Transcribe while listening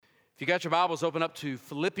If you got your Bibles, open up to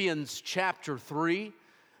Philippians chapter 3.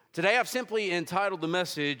 Today I've simply entitled the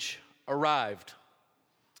message, Arrived.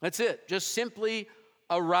 That's it, just simply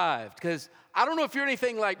arrived. Because I don't know if you're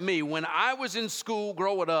anything like me. When I was in school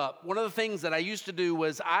growing up, one of the things that I used to do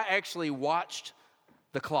was I actually watched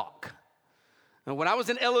the clock. And when I was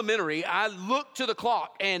in elementary, I looked to the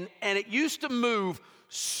clock, and it used to move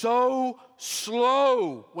so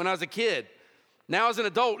slow when I was a kid. Now as an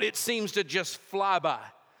adult, it seems to just fly by.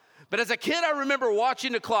 But as a kid, I remember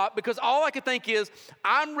watching the clock because all I could think is,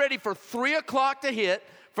 I'm ready for 3 o'clock to hit,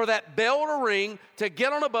 for that bell to ring, to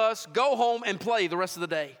get on a bus, go home, and play the rest of the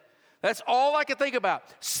day. That's all I could think about.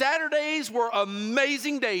 Saturdays were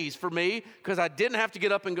amazing days for me because I didn't have to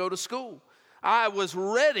get up and go to school. I was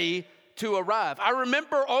ready to arrive. I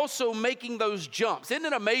remember also making those jumps. Isn't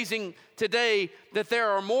it amazing today that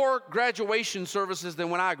there are more graduation services than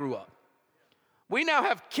when I grew up? We now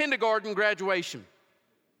have kindergarten graduation.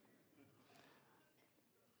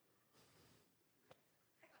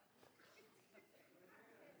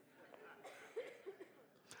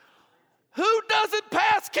 Who doesn't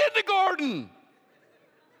pass kindergarten?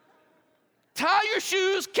 Tie your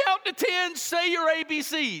shoes, count to 10, say your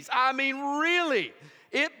ABCs. I mean, really,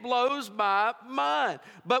 it blows my mind.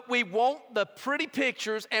 But we want the pretty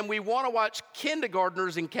pictures, and we want to watch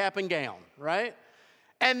kindergartners in cap and gown, right?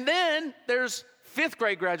 And then there's 5th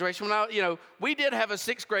grade graduation. We did have a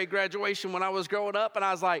 6th grade graduation when I was growing up, and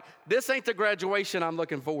I was like, this ain't the graduation I'm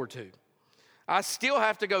looking forward to. I still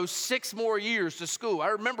have to go 6 more years to school. I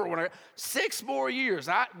remember when 6 more years.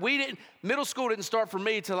 Middle school didn't start for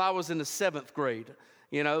me till I was in the 7th grade,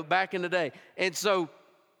 back in the day. And so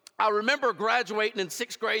I remember graduating in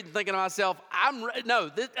 6th grade and thinking to myself,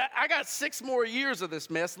 I got 6 more years of this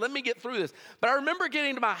mess. Let me get through this. But I remember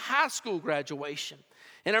getting to my high school graduation.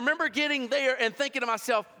 And I remember getting there and thinking to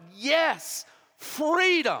myself, yes,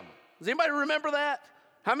 freedom. Does anybody remember that?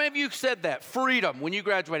 How many of you said that? Freedom when you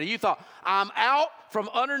graduated. You thought, I'm out from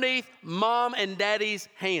underneath mom and daddy's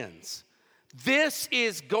hands. This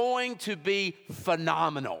is going to be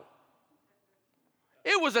phenomenal.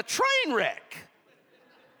 It was a train wreck.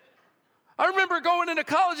 I remember going into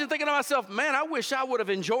college and thinking to myself, man, I wish I would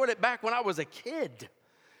have enjoyed it back when I was a kid.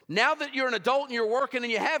 Now that you're an adult and you're working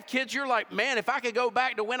and you have kids, you're like, man, if I could go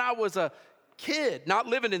back to when I was a kid, not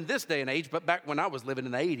living in this day and age, but back when I was living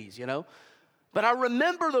in the 80s, But I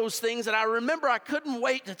remember those things, and I remember I couldn't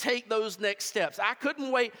wait to take those next steps. I couldn't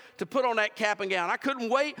wait to put on that cap and gown. I couldn't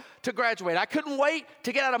wait to graduate. I couldn't wait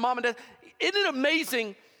to get out of mom and dad. Isn't it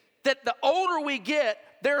amazing that the older we get,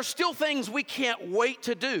 there are still things we can't wait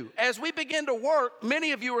to do? As we begin to work,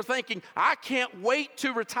 many of you are thinking, I can't wait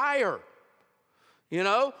to retire,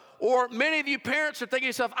 Or many of you parents are thinking to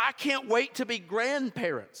yourself, I can't wait to be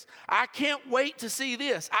grandparents. I can't wait to see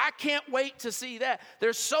this. I can't wait to see that.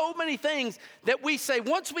 There's so many things that we say,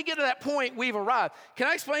 once we get to that point, we've arrived. Can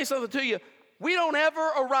I explain something to you? We don't ever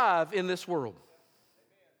arrive in this world.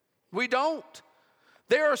 We don't.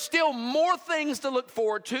 There are still more things to look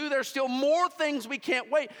forward to. There's still more things we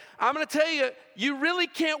can't wait. I'm going to tell you, you really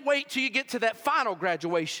can't wait till you get to that final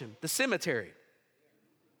graduation, the cemetery.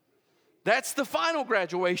 That's the final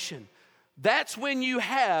graduation. That's when you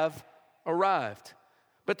have arrived.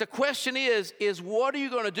 But the question is what are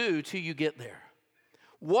you going to do till you get there?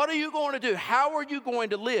 What are you going to do? How are you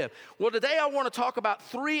going to live? Well, today I want to talk about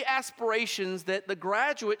 3 aspirations that the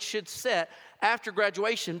graduate should set after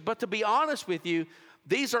graduation. But to be honest with you,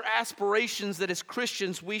 these are aspirations that as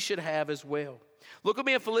Christians we should have as well. Look at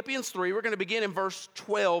me in Philippians 3. We're going to begin in verse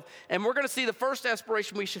 12. And we're going to see the first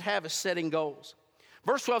aspiration we should have is setting goals.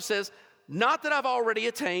 Verse 12 says, not that I've already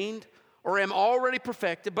attained or am already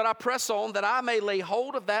perfected, but I press on that I may lay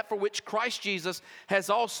hold of that for which Christ Jesus has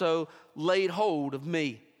also laid hold of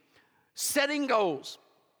me. Setting goals.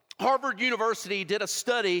 Harvard University did a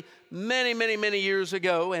study many years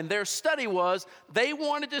ago, and their study was they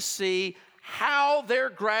wanted to see how their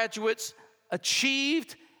graduates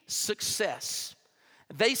achieved success.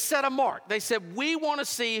 They set a mark. They said, we want to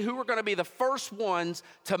see who are going to be the first ones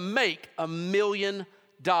to make $1 million.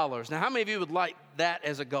 Now, how many of you would like that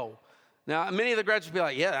as a goal? Now, many of the graduates would be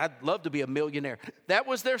like, yeah, I'd love to be a millionaire. That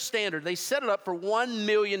was their standard. They set it up for $1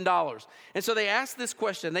 million. And so they asked this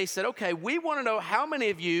question. They said, okay, we want to know how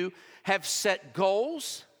many of you have set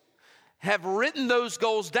goals, have written those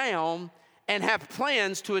goals down, and have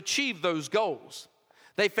plans to achieve those goals.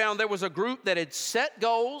 They found there was a group that had set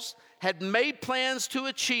goals, had made plans to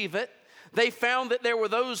achieve it. They found that there were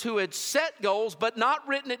those who had set goals but not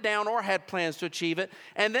written it down or had plans to achieve it.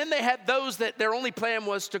 And then they had those that their only plan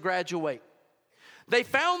was to graduate. They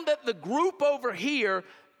found that the group over here,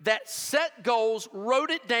 that set goals, wrote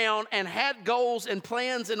it down, and had goals and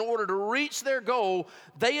plans in order to reach their goal,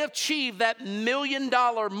 they achieved that $1 million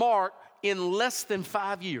mark in less than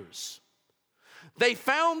 5 years. They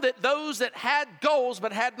found that those that had goals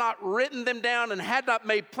but had not written them down and had not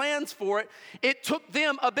made plans for it, it took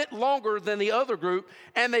them a bit longer than the other group,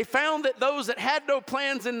 and they found that those that had no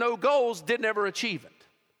plans and no goals did never achieve it.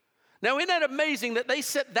 Now, isn't that amazing that they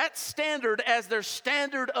set that standard as their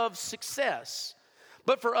standard of success?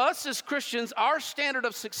 But for us as Christians, our standard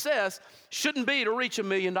of success shouldn't be to reach $1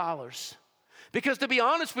 million. Because to be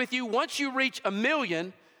honest with you, once you reach 1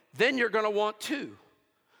 million, then you're going to want 2.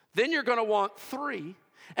 Then you're going to want 3.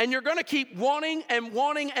 And you're going to keep wanting and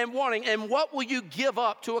wanting and wanting. And what will you give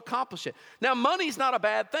up to accomplish it? Now, money's not a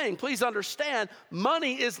bad thing. Please understand,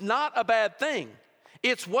 money is not a bad thing.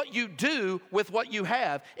 It's what you do with what you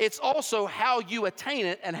have. It's also how you attain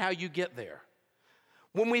it and how you get there.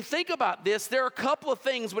 When we think about this, there are a couple of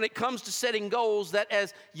things when it comes to setting goals that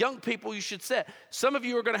as young people you should set. Some of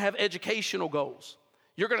you are going to have educational goals.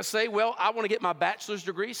 You're going to say, well, I want to get my bachelor's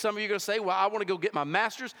degree. Some of you are going to say, well, I want to go get my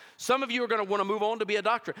master's. Some of you are going to want to move on to be a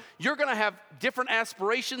doctorate. You're going to have different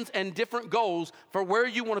aspirations and different goals for where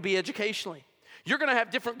you want to be educationally. You're going to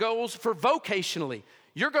have different goals for vocationally.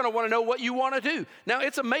 You're going to want to know what you want to do. Now,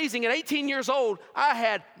 it's amazing. At 18 years old, I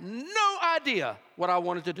had no idea what I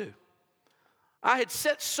wanted to do. I had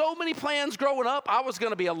set so many plans growing up. I was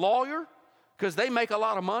going to be a lawyer because they make a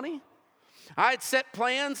lot of money. I had set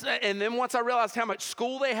plans, and then once I realized how much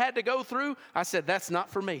school they had to go through, I said, that's not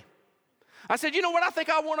for me. I said, you know what? I think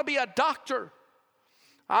I want to be a doctor.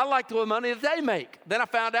 I like the money that they make. Then I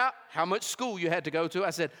found out how much school you had to go to. I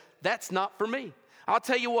said, that's not for me. I'll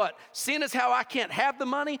tell you what, seeing as how I can't have the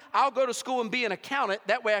money, I'll go to school and be an accountant.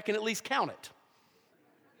 That way I can at least count it.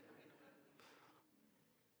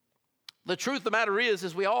 The truth of the matter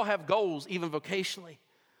is we all have goals, even vocationally.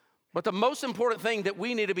 But the most important thing that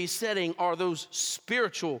we need to be setting are those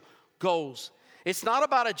spiritual goals. It's not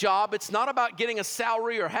about a job. It's not about getting a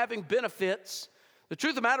salary or having benefits. The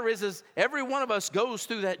truth of the matter is every one of us goes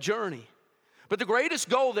through that journey. But the greatest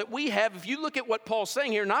goal that we have, if you look at what Paul's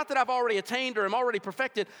saying here, not that I've already attained or am already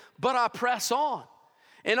perfected, but I press on.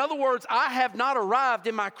 In other words, I have not arrived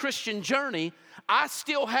in my Christian journey. I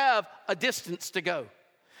still have a distance to go.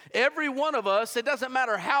 Every one of us, it doesn't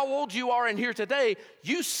matter how old you are in here today,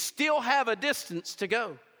 you still have a distance to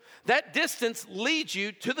go. That distance leads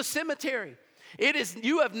you to the cemetery.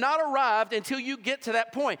 You have not arrived until you get to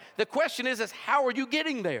that point. The question is how are you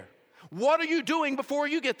getting there? What are you doing before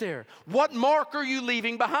you get there? What mark are you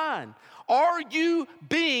leaving behind? Are you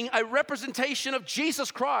being a representation of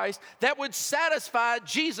Jesus Christ that would satisfy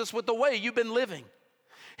Jesus with the way you've been living?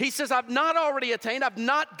 He says, I've not already attained. I've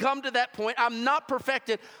not come to that point. I'm not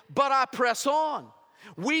perfected, but I press on.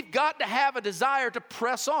 We've got to have a desire to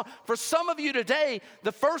press on. For some of you today,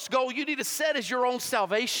 the first goal you need to set is your own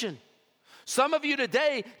salvation. Some of you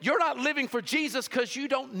today, you're not living for Jesus because you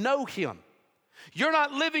don't know him. You're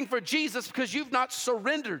not living for Jesus because you've not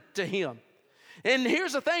surrendered to him. And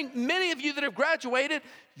here's the thing, many of you that have graduated,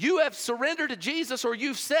 you have surrendered to Jesus, or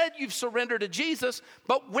you've said you've surrendered to Jesus,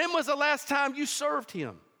 but when was the last time you served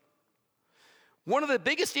him? One of the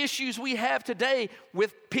biggest issues we have today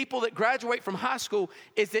with people that graduate from high school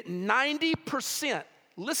is that 90%,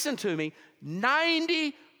 listen to me,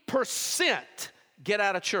 90% get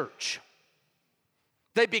out of church.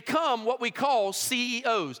 They become what we call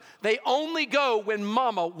CEOs. They only go when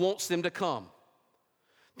mama wants them to come.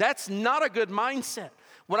 That's not a good mindset.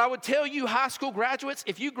 What I would tell you, high school graduates,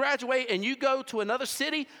 if you graduate and you go to another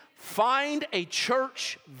city, find a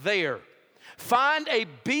church there. Find a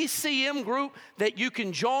BCM group that you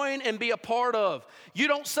can join and be a part of. You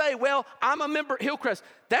don't say, well, I'm a member at Hillcrest.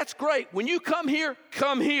 That's great. When you come here,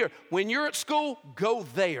 come here. When you're at school, go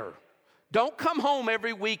there. Don't come home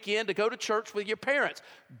every weekend to go to church with your parents.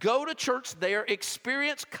 Go to church there,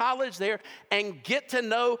 experience college there, and get to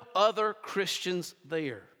know other Christians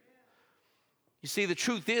there. You see, the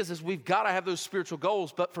truth is we've got to have those spiritual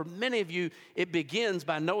goals, but for many of you, it begins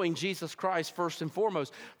by knowing Jesus Christ first and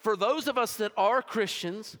foremost. For those of us that are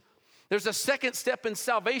Christians, there's a second step in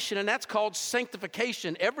salvation, and that's called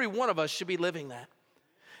sanctification. Every one of us should be living that.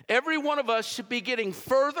 Every one of us should be getting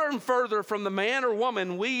further and further from the man or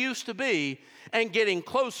woman we used to be and getting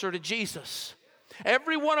closer to Jesus.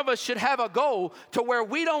 Every one of us should have a goal to where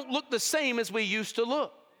we don't look the same as we used to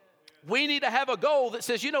look. We need to have a goal that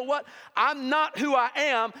says, you know what? I'm not who I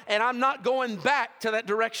am, and I'm not going back to that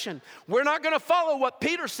direction. We're not going to follow what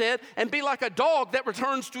Peter said and be like a dog that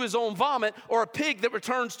returns to his own vomit or a pig that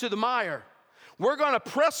returns to the mire. We're going to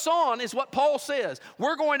press on, is what Paul says.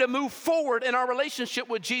 We're going to move forward in our relationship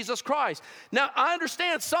with Jesus Christ. Now, I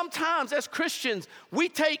understand sometimes as Christians, we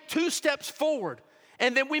take 2 steps forward,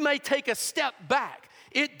 and then we may take a step back.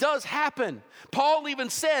 It does happen. Paul even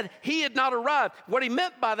said he had not arrived. What he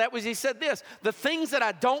meant by that was he said this: the things that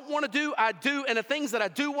I don't want to do, I do, and the things that I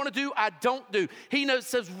do want to do, I don't do. He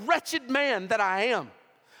says, wretched man that I am.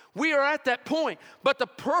 We are at that point, but the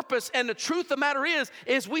purpose and the truth of the matter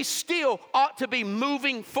is we still ought to be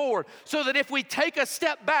moving forward, so that if we take a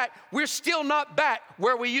step back, we're still not back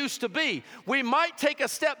where we used to be. We might take a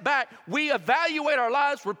step back, we evaluate our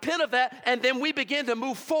lives, repent of that, and then we begin to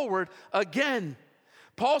move forward again.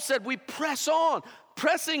 Paul said we press on.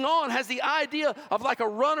 Pressing on has the idea of like a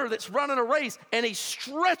runner that's running a race and he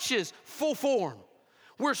stretches full form.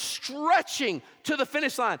 We're stretching to the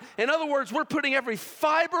finish line. In other words, we're putting every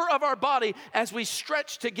fiber of our body as we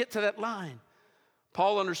stretch to get to that line.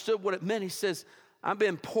 Paul understood what it meant. He says, I'm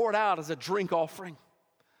being poured out as a drink offering.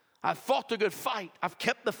 I've fought the good fight. I've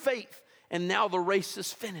kept the faith. And now the race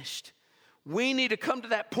is finished. We need to come to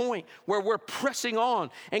that point where we're pressing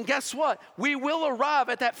on. And guess what? We will arrive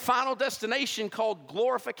at that final destination called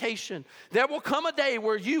glorification. There will come a day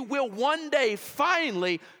where you will one day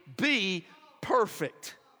finally be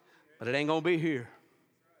perfect. But it ain't going to be here.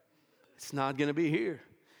 It's not going to be here.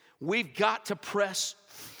 We've got to press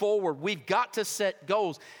forward. We've got to set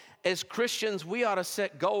goals. As Christians, we ought to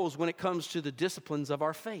set goals when it comes to the disciplines of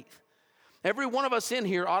our faith. Every one of us in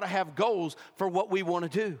here ought to have goals for what we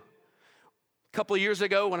want to do. A couple of years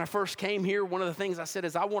ago when I first came here, one of the things I said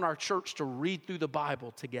is I want our church to read through the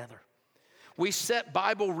Bible together. We set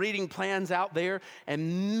Bible reading plans out there,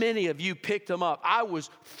 and many of you picked them up. I was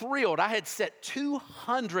thrilled. I had set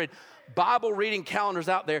 200 Bible reading calendars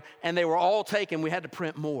out there, and they were all taken. We had to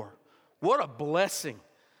print more. What a blessing.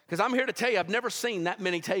 Because I'm here to tell you, I've never seen that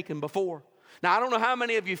many taken before. Now, I don't know how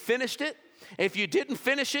many of you finished it. If you didn't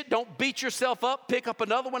finish it, don't beat yourself up. Pick up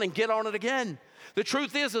another one and get on it again. The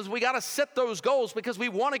truth is we got to set those goals because we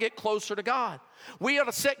want to get closer to God. We ought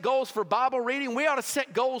to set goals for Bible reading. We ought to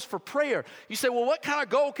set goals for prayer. You say, well, what kind of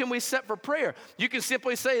goal can we set for prayer? You can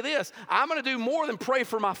simply say this: I'm going to do more than pray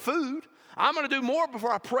for my food. I'm going to do more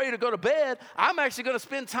before I pray to go to bed. I'm actually going to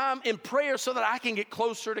spend time in prayer so that I can get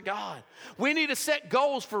closer to God. We need to set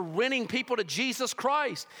goals for winning people to Jesus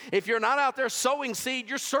Christ. If you're not out there sowing seed,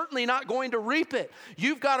 you're certainly not going to reap it.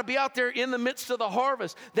 You've got to be out there in the midst of the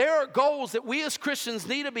harvest. There are goals that we as Christians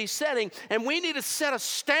need to be setting, and we need to set a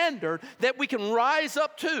standard that we can rise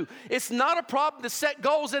up to. It's not a problem to set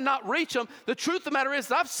goals and not reach them. The truth of the matter is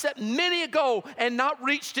I've set many a goal and not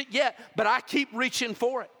reached it yet, but I keep reaching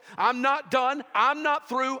for it. I'm not done. I'm not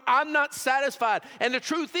through. I'm not satisfied. And the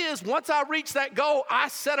truth is, once I reach that goal, I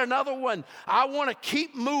set another one. I want to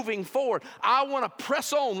keep moving forward. I want to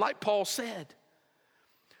press on, like Paul said.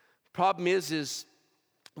 Problem is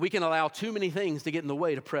we can allow too many things to get in the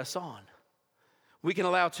way to press on. We can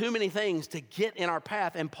allow too many things to get in our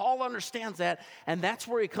path, and Paul understands that, and that's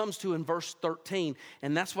where he comes to in verse 13,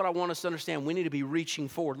 and that's what I want us to understand. We need to be reaching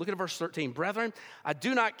forward. Look at verse 13. Brethren, I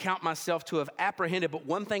do not count myself to have apprehended, but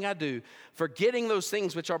one thing I do, forgetting those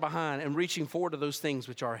things which are behind and reaching forward to those things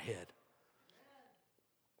which are ahead.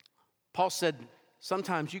 Paul said,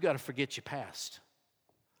 sometimes you got to forget your past.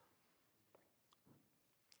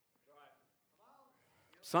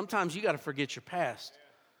 Sometimes you got to forget your past.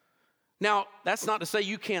 Now, that's not to say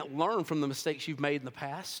you can't learn from the mistakes you've made in the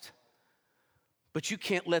past, but you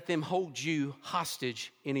can't let them hold you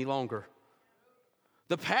hostage any longer.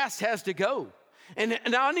 The past has to go. And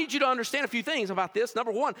now I need you to understand a few things about this.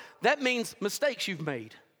 Number one, that means mistakes you've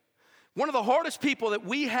made. One of the hardest people that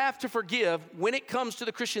we have to forgive when it comes to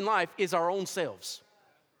the Christian life is our own selves.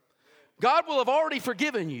 God will have already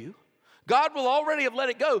forgiven you. God will already have let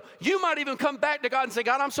it go. You might even come back to God and say,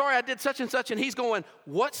 God, I'm sorry I did such and such. And he's going,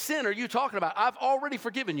 what sin are you talking about? I've already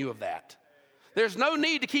forgiven you of that. There's no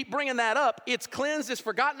need to keep bringing that up. It's cleansed, it's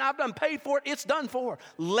forgotten, I've done paid for it, it's done for.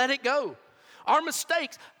 Let it go. Our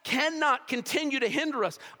mistakes cannot continue to hinder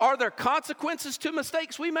us. Are there consequences to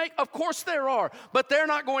mistakes we make? Of course there are. But they're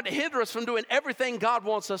not going to hinder us from doing everything God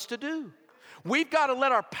wants us to do. We've got to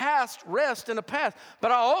let our past rest in the past.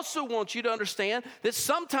 But I also want you to understand that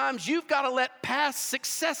sometimes you've got to let past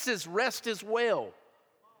successes rest as well.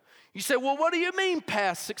 You say, well, what do you mean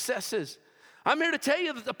past successes? I'm here to tell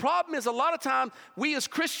you that the problem is a lot of times we as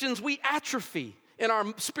Christians, we atrophy in our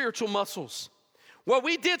spiritual muscles. Well,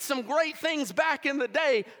 we did some great things back in the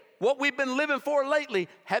day. What we've been living for lately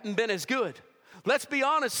hadn't been as good. Let's be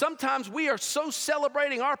honest, sometimes we are so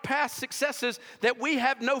celebrating our past successes that we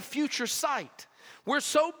have no future sight. We're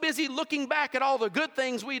so busy looking back at all the good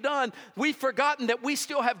things we've done, we've forgotten that we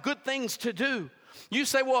still have good things to do. You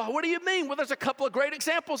say, well, what do you mean? Well, there's a couple of great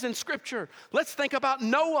examples in Scripture. Let's think about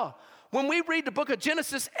Noah. When we read the book of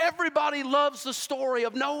Genesis, everybody loves the story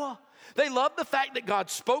of Noah. They love the fact that God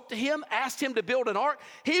spoke to him, asked him to build an ark.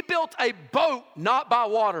 He built a boat, not by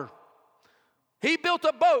water. He built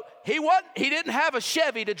a boat. He didn't have a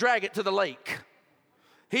Chevy to drag it to the lake.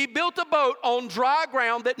 He built a boat on dry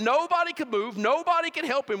ground that nobody could move, nobody could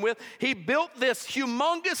help him with. He built this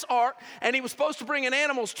humongous ark, and he was supposed to bring in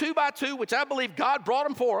animals 2 by 2, which I believe God brought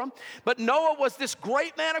them for him. But Noah was this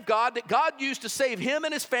great man of God that God used to save him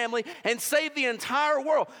and his family and save the entire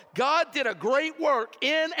world. God did a great work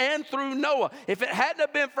in and through Noah. If it hadn't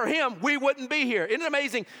have been for him, we wouldn't be here. Isn't it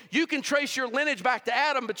amazing? You can trace your lineage back to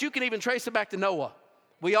Adam, but you can even trace it back to Noah.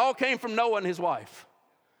 We all came from Noah and his wife.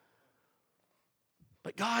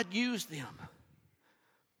 But God used them.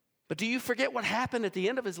 But do you forget what happened at the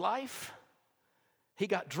end of his life? He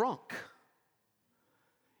got drunk.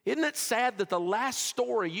 Isn't it sad that the last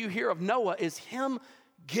story you hear of Noah is him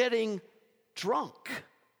getting drunk?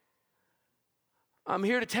 I'm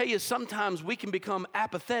here to tell you sometimes we can become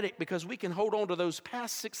apathetic because we can hold on to those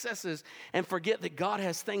past successes and forget that God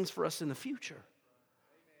has things for us in the future.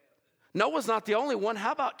 Noah's not the only one.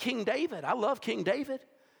 How about King David? I love King David.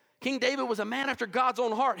 King David was a man after God's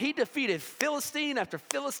own heart. He defeated Philistine after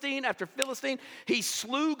Philistine after Philistine. He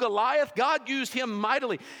slew Goliath. God used him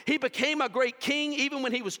mightily. He became a great king even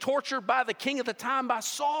when he was tortured by the king at the time, by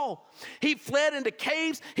Saul. He fled into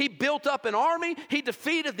caves. He built up an army. He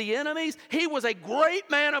defeated the enemies. He was a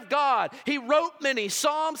great man of God. He wrote many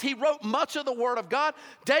psalms. He wrote much of the word of God.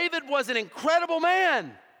 David was an incredible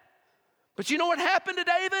man. But you know what happened to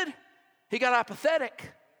David? He got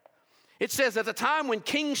apathetic. It says at the time when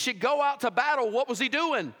kings should go out to battle, what was he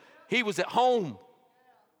doing? He was at home.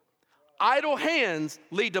 Idle hands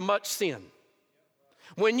lead to much sin.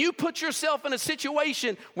 When you put yourself in a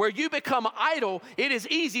situation where you become idle, it is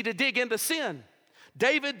easy to dig into sin.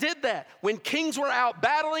 David did that. When kings were out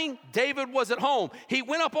battling, David was at home. He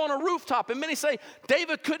went up on a rooftop, and many say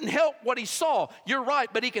David couldn't help what he saw. You're right,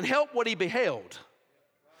 but he can help what he beheld.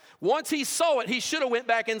 Once he saw it, he should have went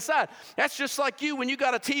back inside. That's just like you when you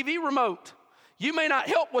got a TV remote. You may not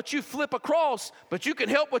help what you flip across, but you can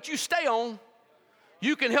help what you stay on.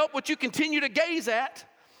 You can help what you continue to gaze at.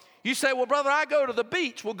 You say, well, brother, I go to the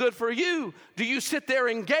beach. Well, good for you. Do you sit there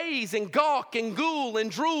and gaze and gawk and ghoul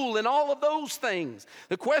and drool and all of those things?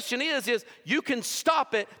 The question is you can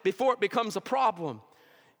stop it before it becomes a problem.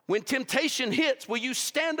 When temptation hits, will you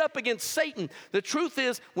stand up against Satan? The truth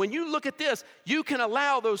is, when you look at this, you can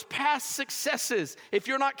allow those past successes, if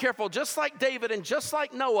you're not careful, just like David and just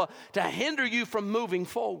like Noah, to hinder you from moving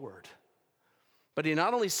forward. But he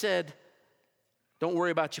not only said, don't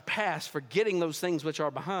worry about your past, forgetting those things which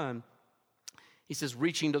are behind. He says,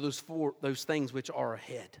 reaching to those things which are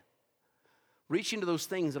ahead. Reaching to those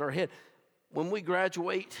things that are ahead. When we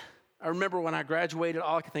graduate, I remember when I graduated,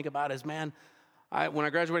 all I could think about is, man, when I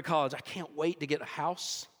graduated college, I can't wait to get a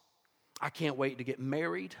house. I can't wait to get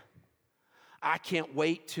married. I can't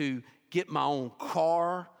wait to get my own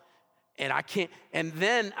car. And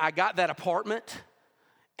then I got that apartment.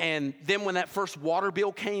 And then when that first water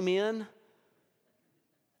bill came in, I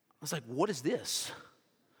was like, what is this?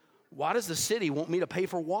 Why does the city want me to pay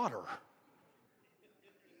for water?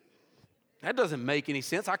 That doesn't make any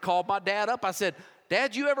sense. I called my dad up. I said,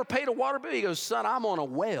 Dad, you ever paid a water bill? He goes, son, I'm on a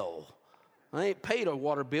well. I ain't paid a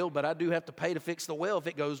water bill, but I do have to pay to fix the well if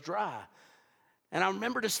it goes dry. And I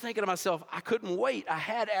remember just thinking to myself, I couldn't wait. I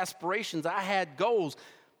had aspirations. I had goals.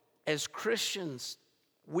 As Christians,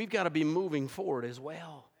 we've got to be moving forward as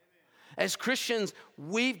well. As Christians,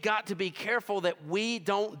 we've got to be careful that we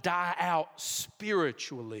don't die out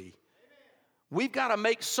spiritually. We've got to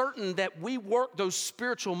make certain that we work those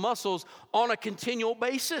spiritual muscles on a continual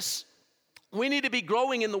basis. We need to be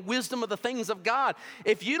growing in the wisdom of the things of God.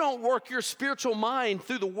 If you don't work your spiritual mind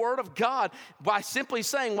through the Word of God by simply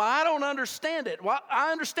saying, well, I don't understand it. Well,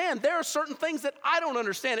 I understand. There are certain things that I don't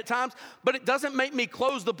understand at times, but it doesn't make me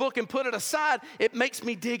close the book and put it aside. It makes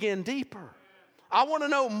me dig in deeper. I want to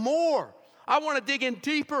know more. I want to dig in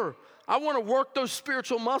deeper. I want to work those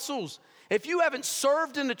spiritual muscles. If you haven't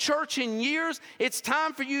served in the church in years, it's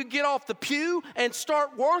time for you to get off the pew and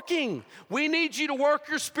start working. We need you to work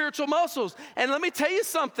your spiritual muscles. And let me tell you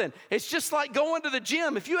something. It's just like going to the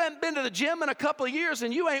gym. If you haven't been to the gym in a couple of years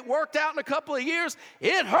and you ain't worked out in a couple of years,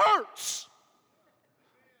 it hurts.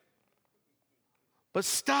 But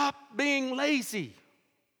stop being lazy.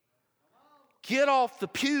 Get off the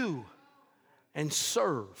pew and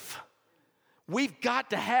serve. We've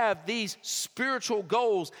got to have these spiritual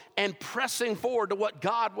goals and pressing forward to what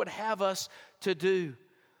God would have us to do.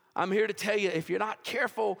 I'm here to tell you, if you're not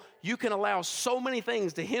careful, you can allow so many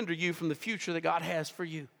things to hinder you from the future that God has for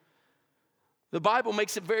you. The Bible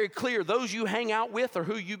makes it very clear, those you hang out with are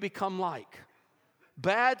who you become like.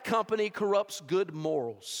 Bad company corrupts good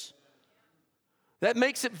morals. That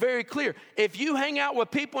makes it very clear. If you hang out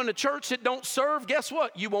with people in the church that don't serve, guess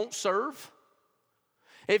what? You won't serve.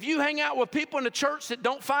 If you hang out with people in the church that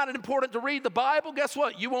don't find it important to read the Bible, guess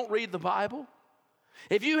what? You won't read the Bible.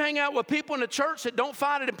 If you hang out with people in the church that don't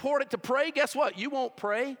find it important to pray, guess what? You won't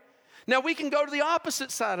pray. Now, we can go to the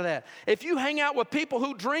opposite side of that. If you hang out with people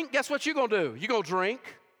who drink, guess what you're going to do? You're going to drink.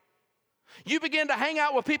 You begin to hang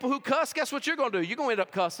out with people who cuss, guess what you're going to do? You're going to end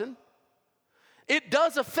up cussing. It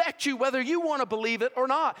does affect you whether you want to believe it or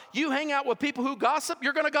not. You hang out with people who gossip,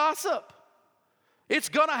 you're going to gossip. It's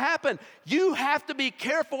going to happen. You have to be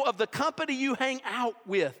careful of the company you hang out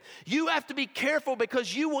with. You have to be careful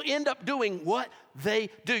because you will end up doing what they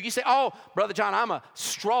do. You say, oh, Brother John, I'm a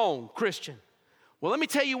strong Christian. Well, let me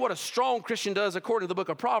tell you what a strong Christian does according to the book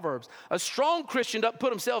of Proverbs. A strong Christian doesn't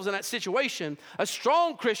put themselves in that situation. A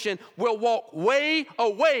strong Christian will walk way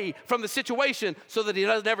away from the situation so that he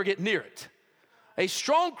doesn't ever get near it. A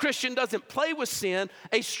strong Christian doesn't play with sin.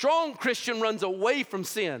 A strong Christian runs away from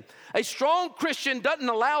sin. A strong Christian doesn't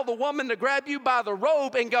allow the woman to grab you by the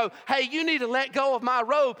robe and go, hey, you need to let go of my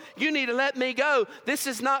robe. You need to let me go. This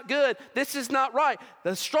is not good. This is not right.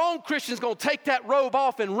 The strong Christian's going to take that robe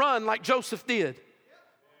off and run like Joseph did.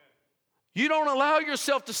 You don't allow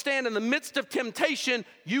yourself to stand in the midst of temptation.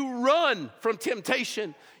 You run from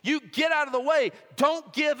temptation. You get out of the way.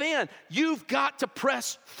 Don't give in. You've got to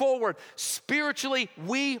press forward. Spiritually,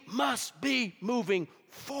 we must be moving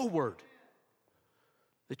forward.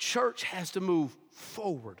 The church has to move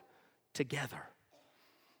forward together.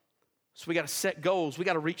 So we got to set goals. We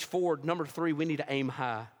got to reach forward. Number 3, we need to aim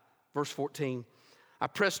high. Verse 14, I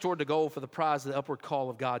press toward the goal for the prize of the upward call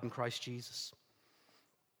of God in Christ Jesus.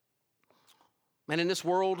 And in this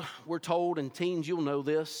world, we're told, and teens, you'll know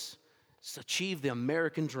this, it's to achieve the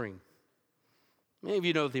American dream. Many of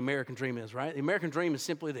you know what the American dream is, right? The American dream is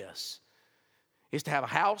simply this. It's to have a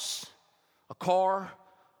house, a car,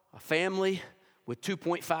 a family with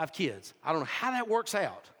 2.5 kids. I don't know how that works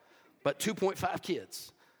out, but 2.5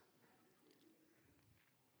 kids.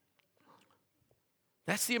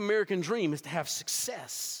 That's the American dream, is to have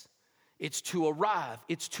success. It's to arrive.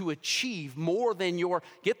 It's to achieve more than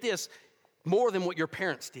get this, more than what your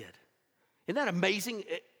parents did. Isn't that amazing?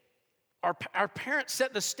 Our parents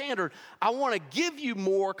set the standard. I want to give you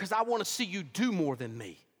more because I want to see you do more than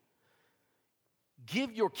me.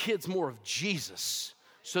 Give your kids more of Jesus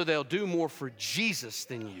so they'll do more for Jesus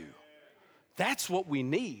than you. That's what we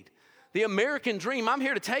need. The American dream, I'm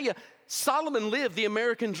here to tell you, Solomon lived the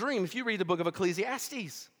American dream. If you read the book of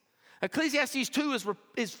Ecclesiastes, Ecclesiastes 2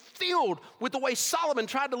 is filled with the way Solomon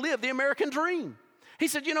tried to live the American dream. He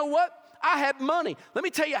said, you know what? I had money. Let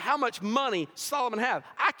me tell you how much money Solomon had.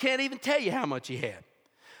 I can't even tell you how much he had.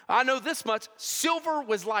 I know this much. Silver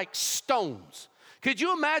was like stones. Could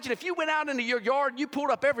you imagine if you went out into your yard, you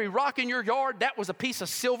pulled up every rock in your yard, that was a piece of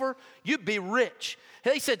silver, you'd be rich.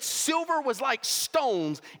 They said silver was like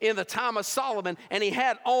stones in the time of Solomon, and he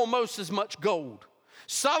had almost as much gold.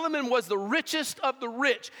 Solomon was the richest of the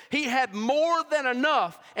rich. He had more than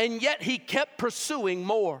enough, and yet he kept pursuing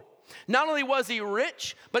more. Not only was he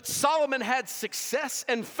rich, but Solomon had success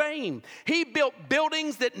and fame. He built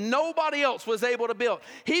buildings that nobody else was able to build.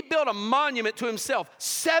 He built a monument to himself.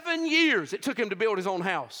 7 years it took him to build his own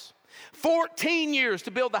house. 14 years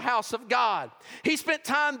to build the house of God. He spent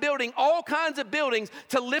time building all kinds of buildings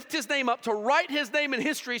to lift his name up, to write his name in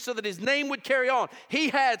history so that his name would carry on. He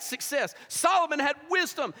had success. Solomon had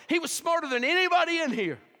wisdom. He was smarter than anybody in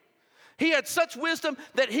here. He had such wisdom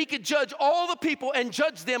that he could judge all the people and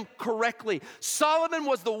judge them correctly. Solomon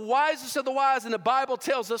was the wisest of the wise, and the Bible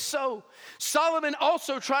tells us so. Solomon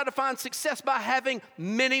also tried to find success by having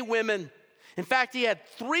many women. In fact, he had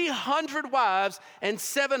 300 wives and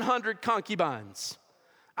 700 concubines.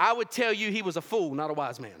 I would tell you he was a fool, not a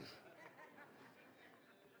wise man.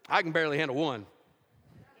 I can barely handle one.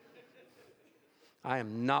 I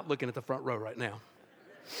am not looking at the front row right now.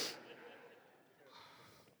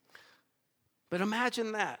 But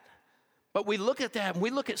imagine that. But we look at that and we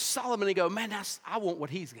look at Solomon and go, man, I want what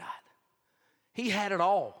he's got. He had it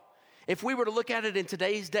all. If we were to look at it in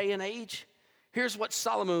today's day and age, here's what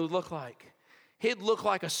Solomon would look like. He'd look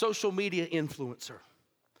like a social media influencer.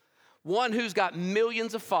 One who's got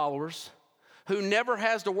millions of followers, who never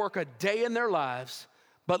has to work a day in their lives,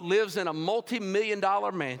 but lives in a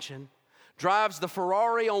multi-million-dollar mansion, drives the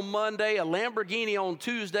Ferrari on Monday, a Lamborghini on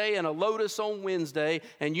Tuesday, and a Lotus on Wednesday,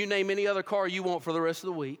 and you name any other car you want for the rest of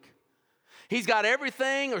the week. He's got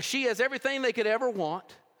everything, or she has everything they could ever want.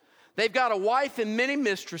 They've got a wife and many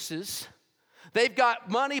mistresses. They've got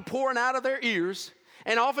money pouring out of their ears.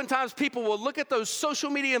 And oftentimes people will look at those social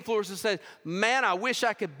media influencers and say, man, I wish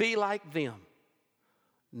I could be like them.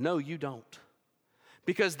 No, you don't.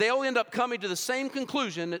 Because they'll end up coming to the same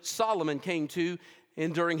conclusion that Solomon came to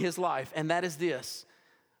during his life. And that is this,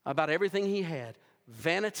 about everything he had.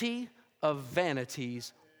 Vanity of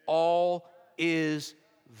vanities, all is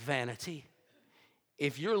vanity.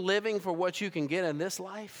 If you're living for what you can get in this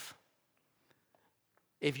life,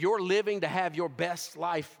 if you're living to have your best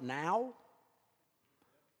life now,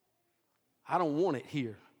 I don't want it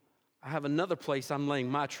here. I have another place I'm laying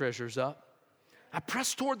my treasures up. I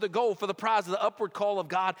press toward the goal for the prize of the upward call of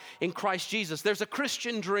God in Christ Jesus. There's a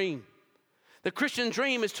Christian dream. The Christian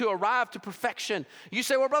dream is to arrive to perfection. You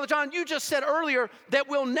say, well, Brother John, you just said earlier that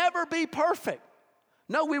we'll never be perfect.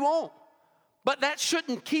 No, we won't. But that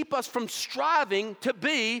shouldn't keep us from striving to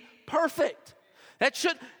be perfect.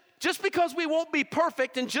 Just because we won't be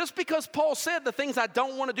perfect, and just because Paul said the things I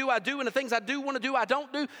don't want to do, I do, and the things I do want to do, I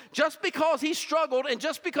don't do, just because he struggled and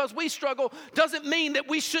just because we struggle doesn't mean that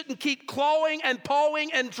we shouldn't keep clawing and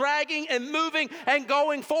pawing and dragging and moving and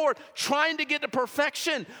going forward, trying to get to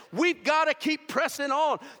perfection. We've got to keep pressing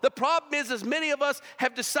on. The problem is, as many of us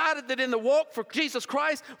have decided that in the walk for Jesus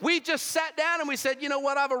Christ, we just sat down and we said, you know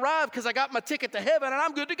what, I've arrived because I got my ticket to heaven and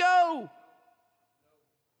I'm good to go.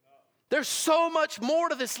 There's so much more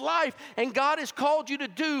to this life, and God has called you to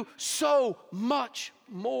do so much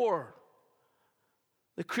more.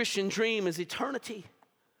 The Christian dream is eternity.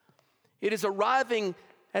 It is arriving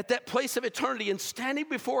at that place of eternity and standing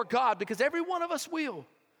before God, because every one of us will.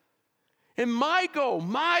 And my goal,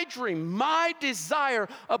 my dream, my desire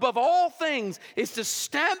above all things is to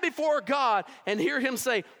stand before God and hear him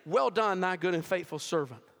say, well done, thy good and faithful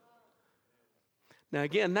servant. Now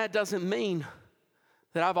again, that doesn't mean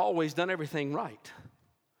that I've always done everything right.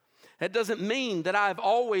 That doesn't mean that I've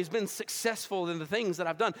always been successful in the things that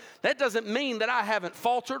I've done. That doesn't mean that I haven't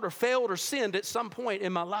faltered or failed or sinned at some point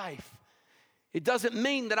in my life. It doesn't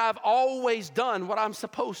mean that I've always done what I'm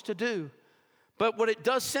supposed to do. But what it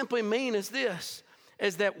does simply mean is this,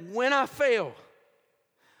 is that when I fail,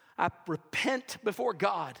 I repent before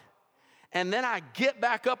God. And then I get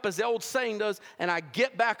back up, as the old saying does, and I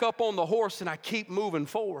get back up on the horse and I keep moving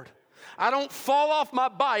forward. I don't fall off my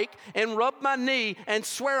bike and rub my knee and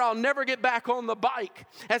swear I'll never get back on the bike.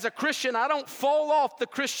 As a Christian, I don't fall off the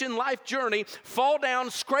Christian life journey, fall down,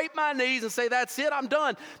 scrape my knees and say, that's it, I'm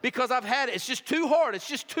done, because I've had it. It's just too hard. It's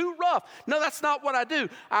just too rough. No, that's not what I do.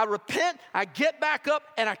 I repent, I get back up,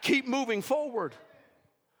 and I keep moving forward.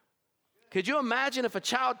 Could you imagine if a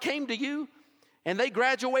child came to you and they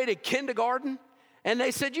graduated kindergarten and they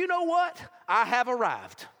said, you know what? I have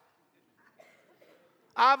arrived.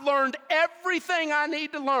 I've learned everything I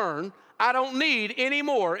need to learn. I don't need any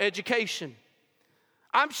more education.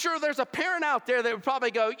 I'm sure there's a parent out there that would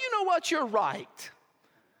probably go, you know what, you're right.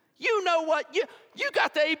 You know what, you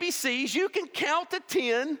got the ABCs, you can count to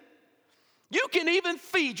 10. You can even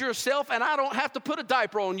feed yourself, and I don't have to put a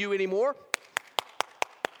diaper on you anymore.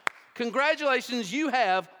 Congratulations, you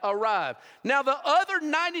have arrived. Now, the other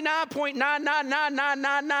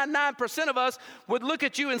 99.9999999% of us would look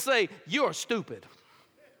at you and say, you're stupid.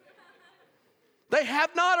 They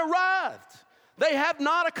have not arrived. They have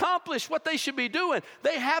not accomplished what they should be doing.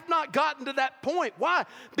 They have not gotten to that point. Why?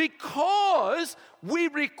 Because we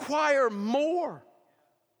require more.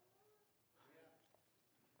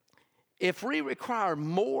 If we require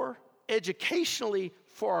more educationally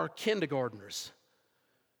for our kindergartners,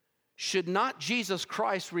 should not Jesus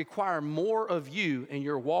Christ require more of you in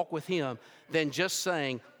your walk with him than just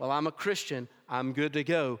saying, well, I'm a Christian, I'm good to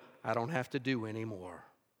go, I don't have to do anymore?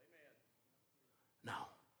 No.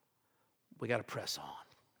 We got to press on.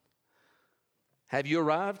 Have you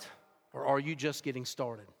arrived, or are you just getting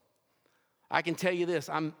started? I can tell you this,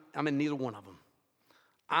 I'm in neither one of them.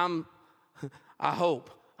 I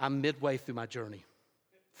hope I'm midway through my journey.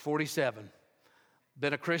 47.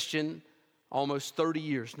 Been a Christian almost 30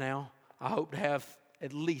 years now. I hope to have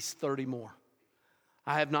at least 30 more.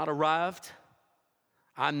 I have not arrived.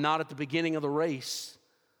 I'm not at the beginning of the race.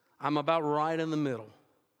 I'm about right in the middle.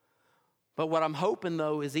 But what I'm hoping,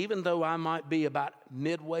 though, is even though I might be about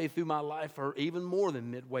midway through my life, or even more than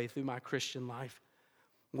midway through my Christian life,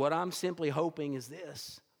 what I'm simply hoping is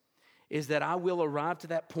this, is that I will arrive to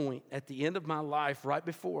that point at the end of my life, right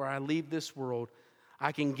before I leave this world,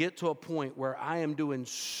 I can get to a point where I am doing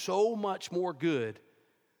so much more good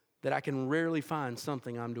that I can rarely find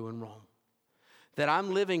something I'm doing wrong. that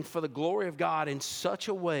I'm living for the glory of God in such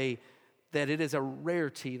a way that it is a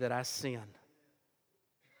rarity that I sin.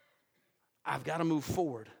 I've got to move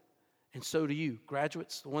forward, and so do you.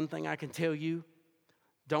 Graduates, the one thing I can tell you,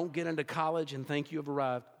 don't get into college and think you have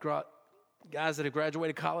arrived. Guys that have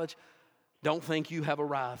graduated college, don't think you have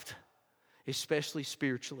arrived, especially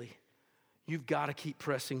spiritually. You've got to keep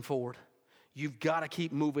pressing forward. You've got to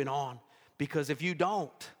keep moving on, because if you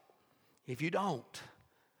don't,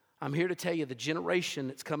 I'm here to tell you the generation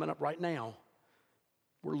that's coming up right now,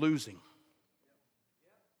 we're losing.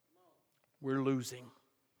 We're losing.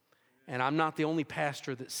 And I'm not the only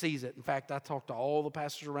pastor that sees it. In fact, I talk to all the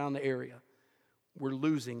pastors around the area. We're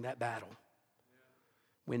losing that battle.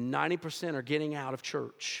 When 90% are getting out of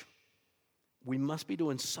church, we must be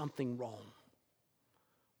doing something wrong.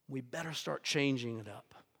 We better start changing it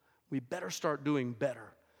up. We better start doing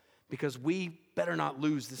better, because we better not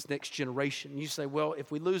lose this next generation. You say, well,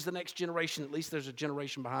 if we lose the next generation, at least there's a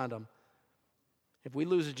generation behind them. If we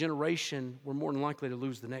lose a generation, we're more than likely to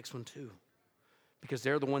lose the next one too, because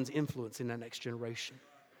they're the ones influencing that next generation.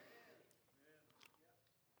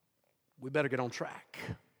 We better get on track.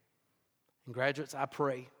 And graduates, I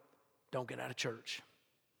pray, don't get out of church.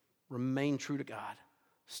 Remain true to God.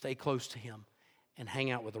 Stay close to Him and hang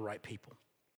out with the right people.